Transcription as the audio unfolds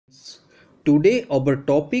Today our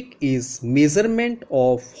topic is measurement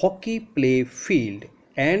of hockey play field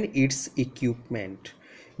and its equipment.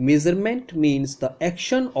 Measurement means the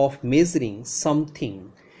action of measuring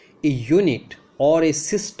something, a unit or a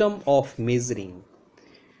system of measuring.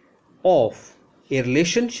 Of a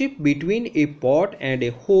relationship between a pot and a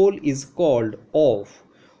hole is called of.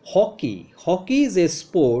 Hockey. Hockey is a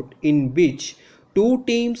sport in which two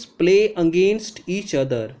teams play against each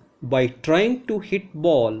other by trying to hit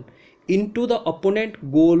ball into the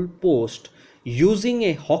opponent goal post using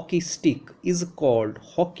a hockey stick is called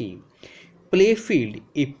hockey. Playfield,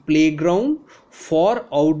 a playground for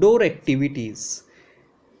outdoor activities,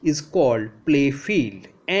 is called playfield,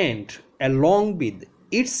 and along with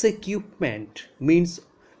its equipment means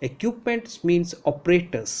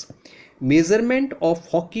operators. Measurement of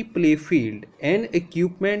hockey playfield and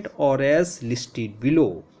equipment are as listed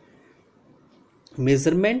below.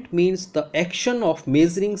 Measurement means the action of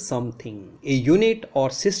measuring something, a unit or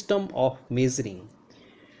system of measuring.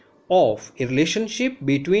 Of a relationship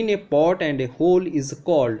between a pot and a hole is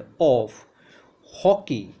called of.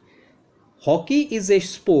 Hockey. Hockey is a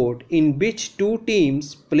sport in which two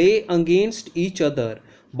teams play against each other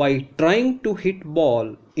by trying to hit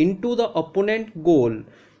ball into the opponent goal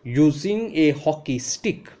using a hockey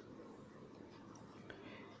stick.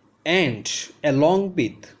 And along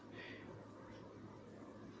with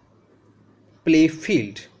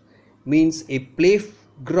playfield means a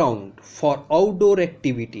playground for outdoor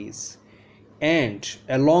activities, and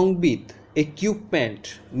along with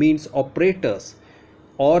equipment means operators,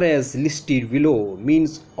 or as listed below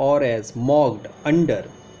means or as marked under.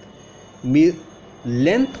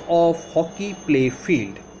 Length of hockey play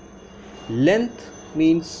field. Length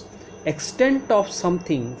means extent of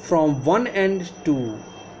something from one end to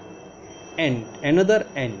another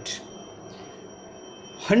end.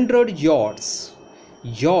 100 yards.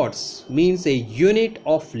 Yards means a unit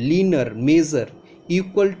of linear measure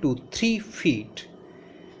equal to 3 feet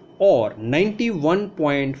or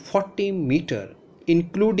 91.40 meter,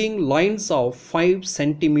 including lines of 5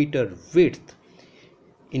 centimeter width.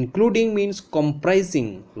 Including means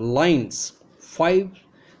comprising lines 5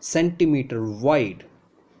 centimeter wide.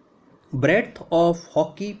 Breadth of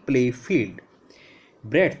hockey play field.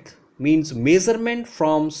 Breadth means measurement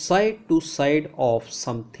from side to side of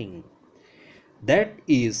something. That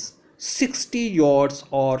is 60 yards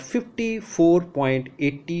or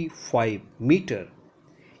 54.85 meter,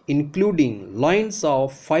 including lines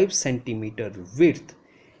of 5 centimeter width.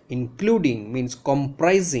 Including means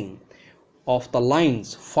comprising of the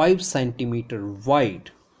lines 5 centimeter wide.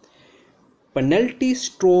 Penalty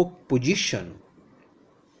stroke position.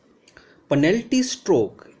 Penalty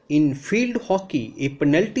stroke. In field hockey, a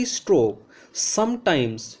penalty stroke,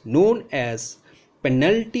 sometimes known as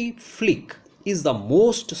penalty flick, is the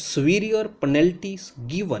most severe penalty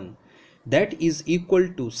given, that is equal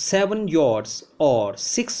to 7 yards or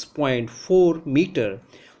 6.4 meter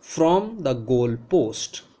from the goal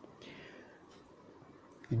post.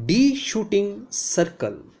 D shooting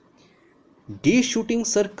circle. D shooting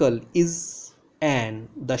circle is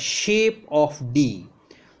the shape of D.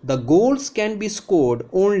 The goals can be scored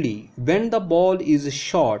only when the ball is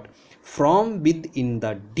shot from within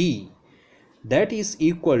the D, that is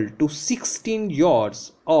equal to 16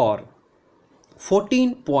 yards or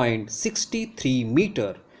 14.63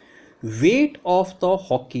 meter. Weight of the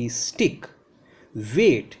hockey stick.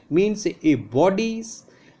 Weight means a body's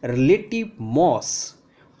relative mass.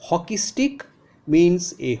 Hockey stick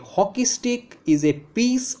means a hockey stick is a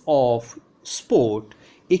piece of sport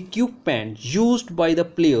equipment used by the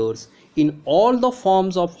players in all the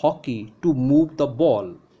forms of hockey to move the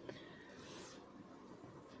ball.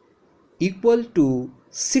 Equal to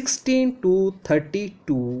 16 to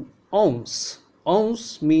 32 ounce.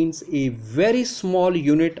 Ounce means a very small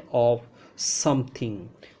unit of something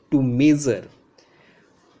to measure.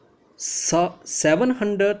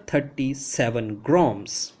 737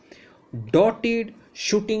 grams. Dotted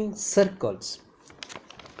shooting circles.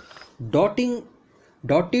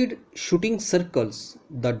 Dotted shooting circles.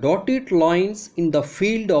 The dotted lines in the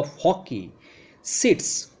field of hockey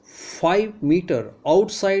sits 5 meter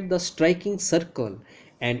outside the striking circle,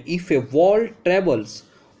 and if a ball travels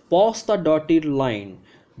past the dotted line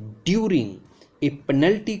during a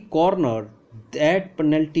penalty corner, that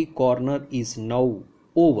penalty corner is now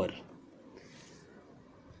over.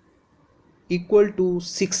 Equal to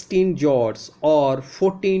 16 yards or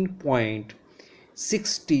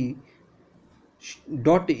 14.60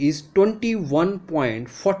 dot is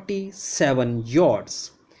 21.47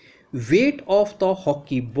 yards. Weight of the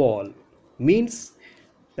hockey ball means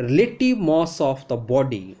relative mass of the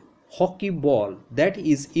body. hockey ball, that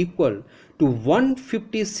is equal to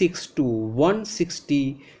 156 to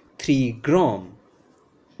 163 gram.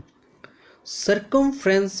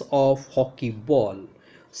 Circumference of hockey ball.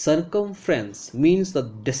 Circumference means the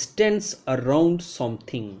distance around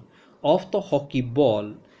something of the hockey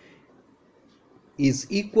ball is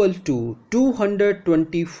equal to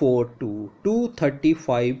 224 to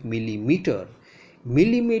 235 millimeter.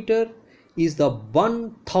 Millimeter is the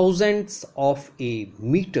 1/1000th of a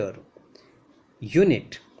meter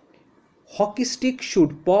unit. Hockey stick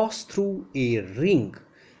should pass through a ring,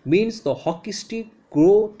 means the hockey stick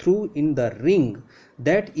go through in the ring,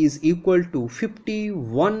 that is equal to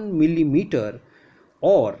 51 millimeter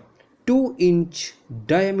or 2-inch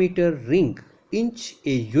diameter ring. Inch,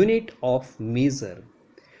 a unit of measure.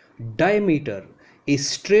 Diameter, a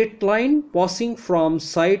straight line passing from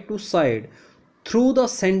side to side through the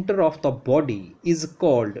center of the body, is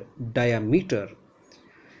called diameter.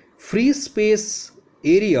 Free space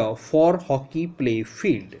area for hockey play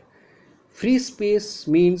field. Free space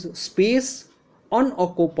means space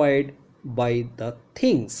unoccupied by the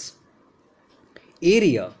things.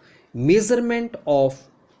 Area, measurement of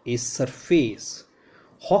a surface.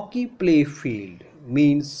 Hockey play field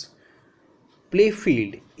means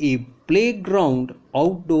playfield, a playground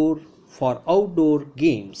outdoor for outdoor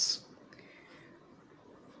games,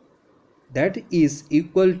 that is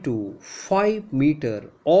equal to 5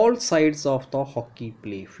 meter all sides of the hockey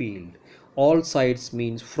play field. All sides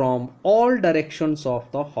means from all directions of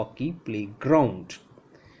the hockey playground.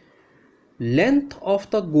 Length of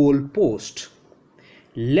the goal post.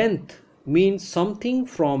 Length means something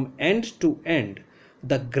from end to end,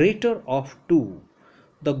 the greater of two.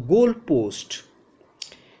 The goal post.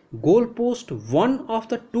 Goal post, one of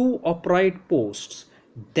the two upright posts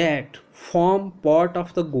that form part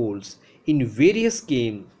of the goals in various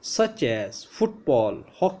games such as football,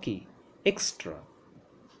 hockey, etc.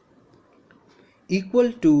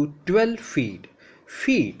 Equal to 12 feet.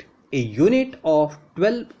 Feet, a unit of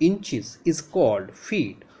 12 inches, is called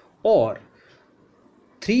feet or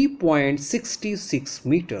 3.66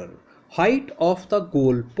 meter. Height of the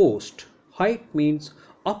goal post. Height means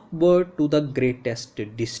upward to the greatest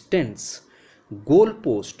distance. Goal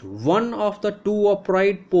post, one of the two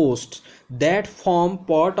upright posts that form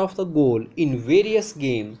part of the goal in various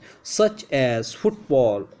games such as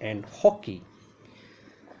football and hockey,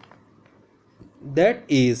 that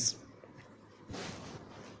is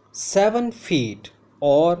 7 feet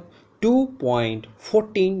or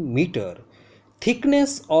 2.14 meter.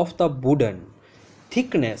 Thickness of the wooden.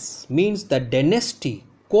 Thickness means the density,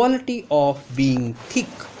 quality of being thick.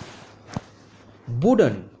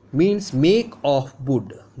 Wooden means make of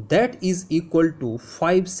wood, that is equal to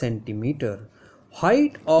 5 centimeter.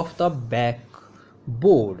 Height of the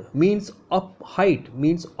backboard means height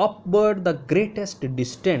means upward the greatest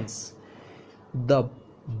distance. The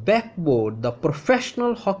backboard, the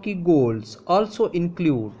professional hockey goals also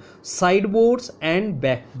include sideboards and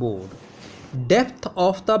backboard. Depth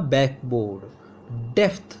of the backboard.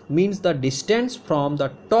 Depth means the distance from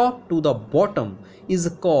the top to the bottom is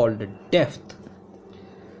called depth,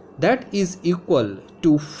 that is equal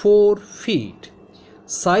to 4 feet.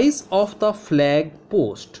 Size of the flag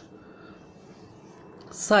post.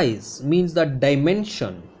 Size means the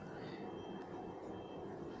dimension.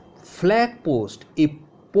 Flag post, a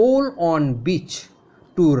pole on which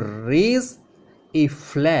to raise a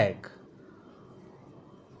flag,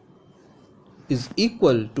 is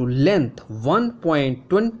equal to length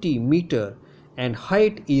 1.20 meter and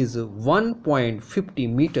height is 1.50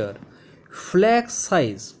 meter. Flag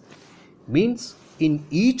size means in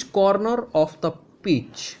each corner of the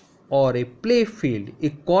pitch or a play field, a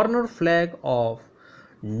corner flag of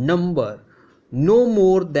number no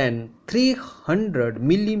more than 300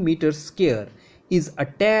 millimeter square is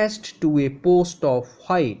attached to a post of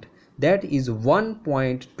height, that is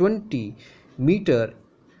 1.20 meter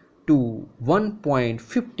to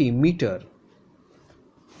 1.50 meter.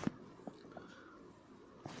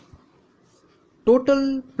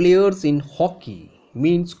 Total players in hockey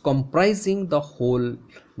means comprising the whole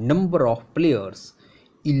number of players.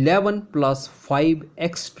 11 plus 5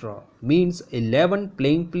 extra means 11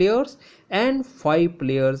 playing players and 5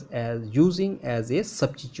 players as using as a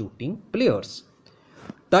substituting players.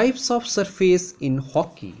 Types of surface in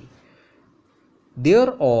hockey.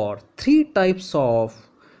 There are 3 types of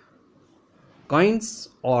kinds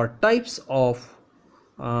or types of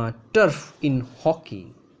turf in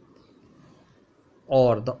hockey,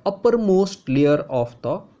 or the uppermost layer of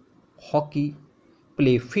the hockey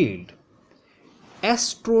play field.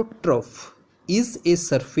 AstroTurf is a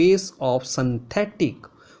surface of synthetic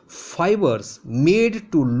fibers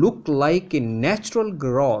made to look like a natural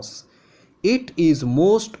grass. It is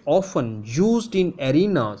most often used in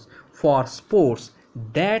arenas for sports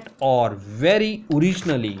that are very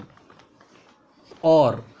originally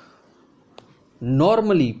or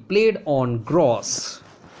normally played on grass.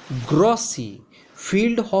 Grassy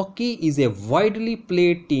field hockey is a widely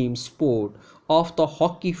played team sport of the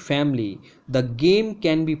hockey family. The game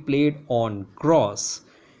can be played on grass.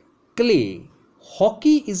 Clay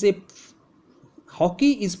hockey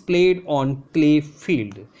is played on clay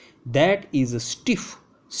field that is stiff,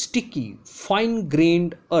 sticky,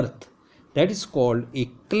 fine-grained earth that is called a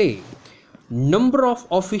clay. Number of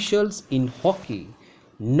officials in hockey.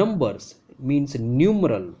 Numbers means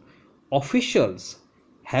numeral. Officials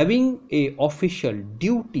having a official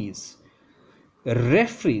duties.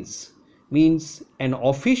 Referees means an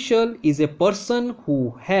official is a person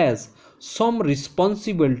who has some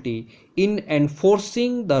responsibility in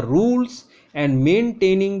enforcing the rules and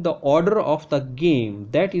maintaining the order of the game,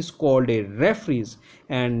 that is called a referees,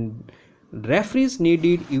 and referees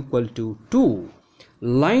needed equal to 2.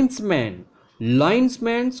 Linesmen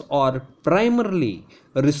are primarily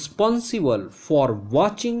responsible for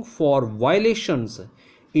watching for violations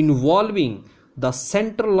involving the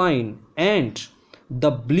center line and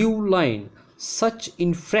the blue line. Such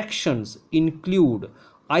infractions include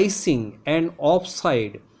icing and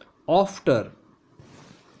offside, after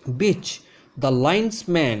which the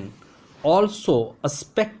linesman also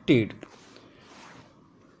expected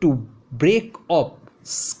to break up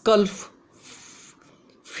skull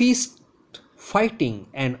fist fighting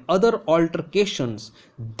and other altercations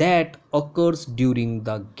that occurs during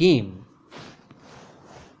the game.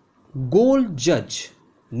 Goal judge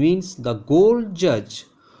means the goal judge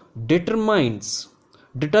determines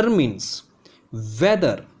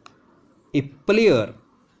whether a player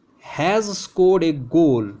has scored a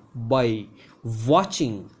goal by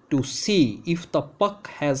watching to see if the puck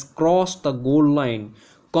has crossed the goal line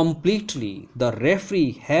completely. The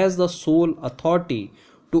referee has the sole authority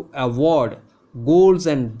to award goals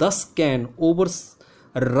and thus can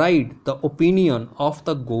override the opinion of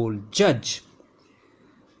the goal judge.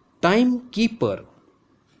 Timekeeper.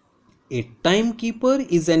 A timekeeper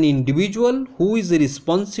is an individual who is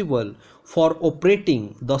responsible for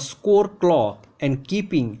operating the score clock and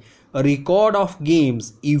keeping a record of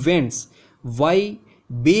games events by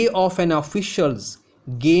way of an official's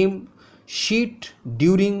game sheet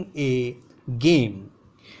during a game.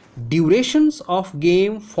 Durations of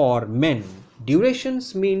game for men.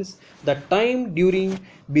 Durations means the time during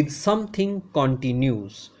which something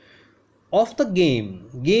continues of the game.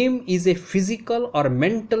 Game is a physical or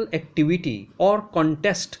mental activity or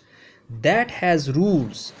contest that has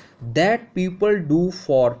rules that people do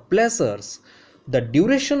for pleasures. The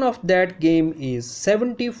duration of that game is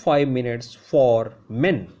 75 minutes for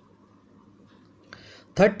men,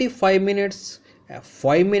 35 minutes,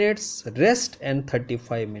 5 minutes rest and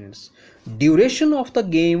 35 minutes. Duration of the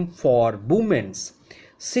game for women's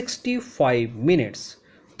 65 minutes,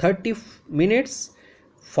 30 minutes,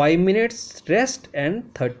 5 minutes rest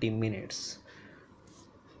and 30 minutes.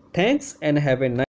 Thanks and have a nice